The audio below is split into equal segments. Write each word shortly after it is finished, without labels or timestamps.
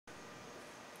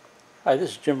Hi,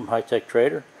 this is Jim from High-Tech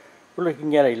Trader. We're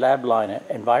looking at a lab line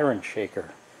Environ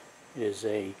shaker. It is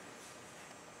a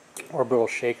orbital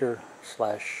shaker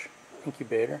slash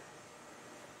incubator.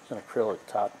 There's an acrylic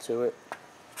top to it.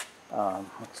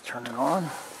 Let's turn it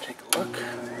on, take a look.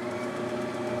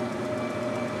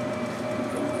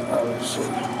 Obviously,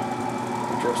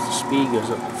 adjust the speed, goes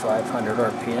up to 500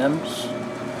 RPMs.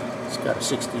 It's got a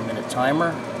 60-minute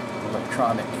timer,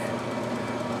 electronic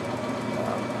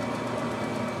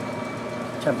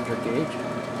temperature gauge.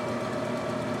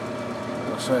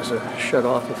 It also has a shut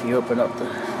off if you open up the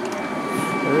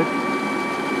hood.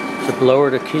 It's a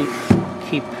blower to keep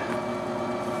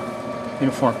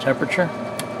uniform temperature.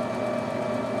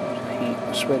 There's a heat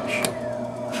switch.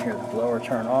 Hear the blower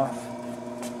turn off.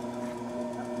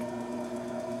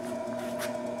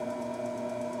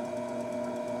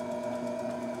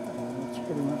 And that's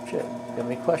pretty much it. If you have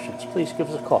any questions, please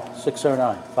give us a call.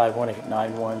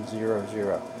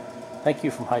 609-518-9100. Thank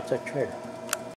you from High-Tech Trader.